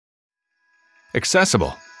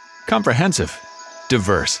accessible, comprehensive,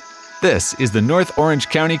 diverse. This is the North Orange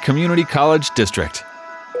County Community College District.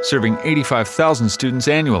 Serving 85,000 students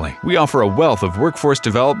annually, we offer a wealth of workforce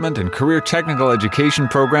development and career technical education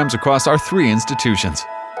programs across our 3 institutions.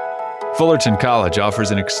 Fullerton College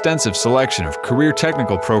offers an extensive selection of career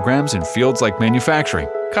technical programs in fields like manufacturing,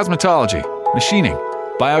 cosmetology, machining,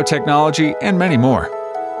 biotechnology, and many more.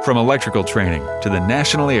 From electrical training to the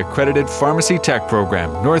nationally accredited Pharmacy Tech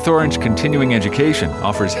program, North Orange Continuing Education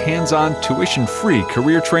offers hands-on, tuition-free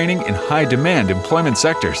career training in high-demand employment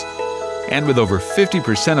sectors. And with over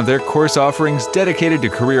 50% of their course offerings dedicated to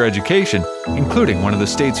career education, including one of the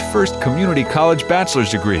state's first community college bachelor's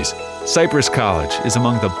degrees, Cypress College is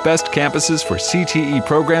among the best campuses for CTE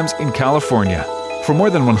programs in California. For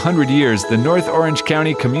more than 100 years, the North Orange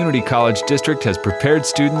County Community College District has prepared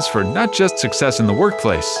students for not just success in the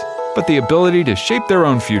workplace, but the ability to shape their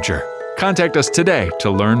own future. Contact us today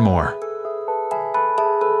to learn more.